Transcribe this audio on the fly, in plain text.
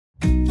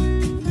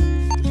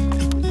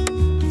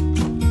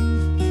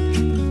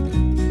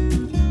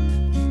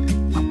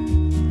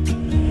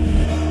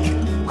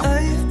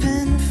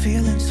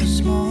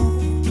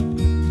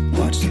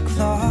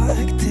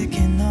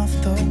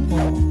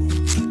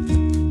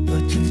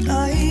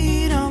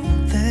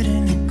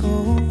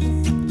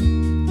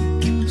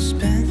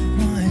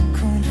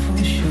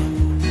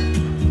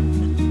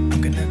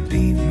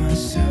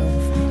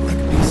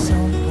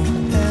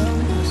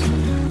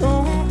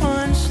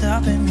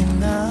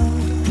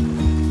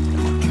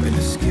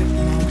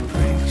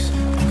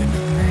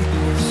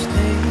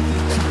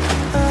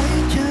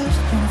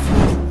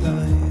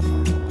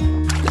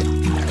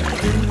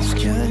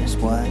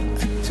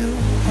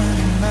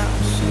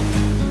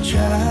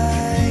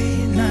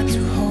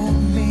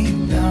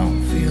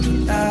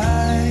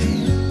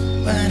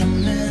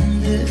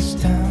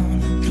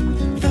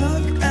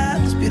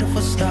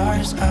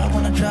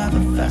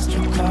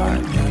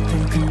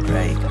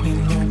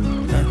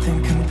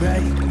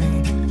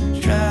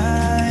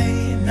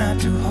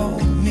to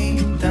hold me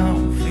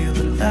down. Feel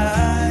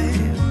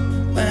alive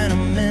when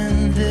I'm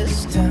in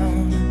this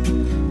town.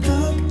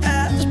 Look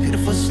at those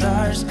beautiful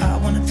stars. I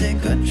wanna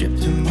take a trip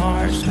to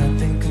Mars.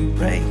 Nothing can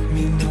break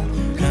me, no,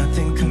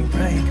 nothing can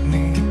break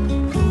me.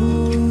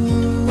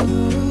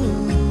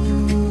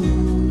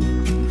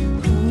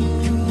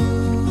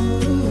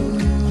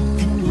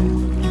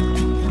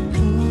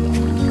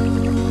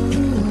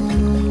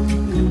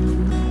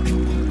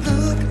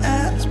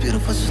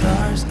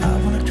 Stars, I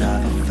wanna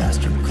drive a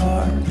faster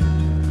car.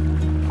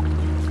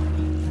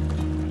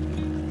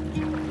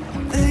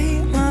 Lay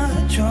my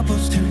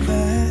troubles to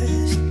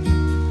rest.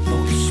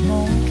 Blow the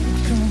smoke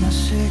through my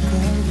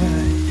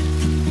cigarette.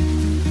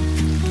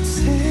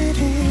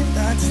 City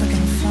lights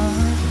looking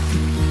fine,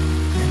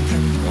 and I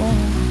know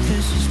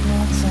this is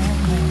what I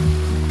want.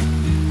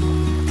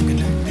 I'm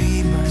gonna be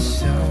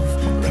myself,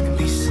 or I could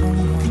be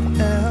someone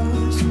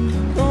else.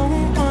 No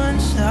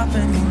one's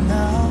stopping me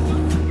now.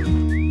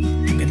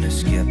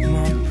 Skip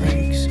my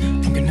breaks,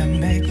 I'm gonna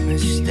make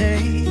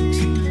mistakes.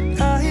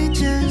 I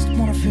just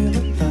wanna feel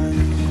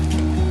alive.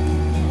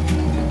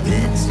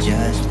 It's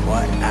just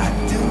what I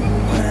do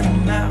when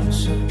I'm out,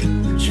 so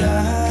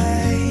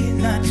try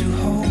not to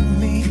hold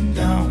me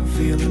down.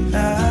 Feel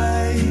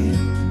alive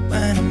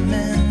when I'm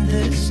in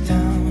this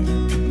town.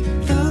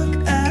 Look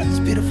at these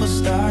beautiful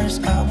stars.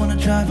 I wanna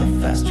drive a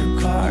faster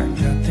car.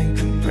 Nothing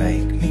can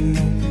break me,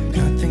 no,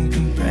 nothing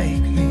can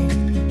break me.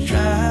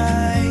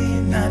 Try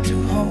not to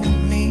hold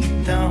me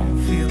down.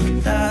 Feel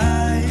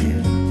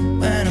alive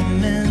when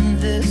I'm in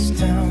this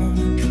town.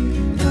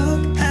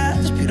 Look at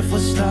those beautiful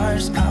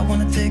stars. I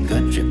wanna take a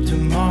trip to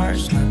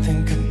Mars.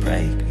 Nothing can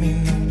break me,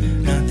 no,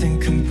 nothing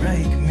can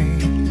break me.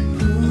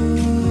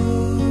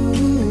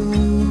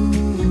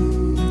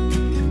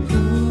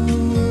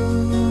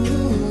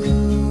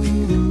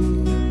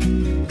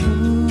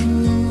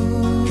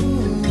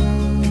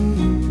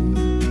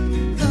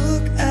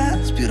 Look at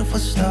those beautiful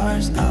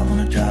stars. I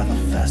wanna drive a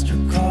faster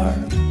car.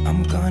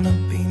 I'm gonna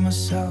be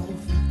myself,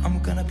 I'm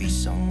gonna be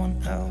someone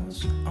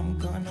else. I'm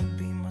gonna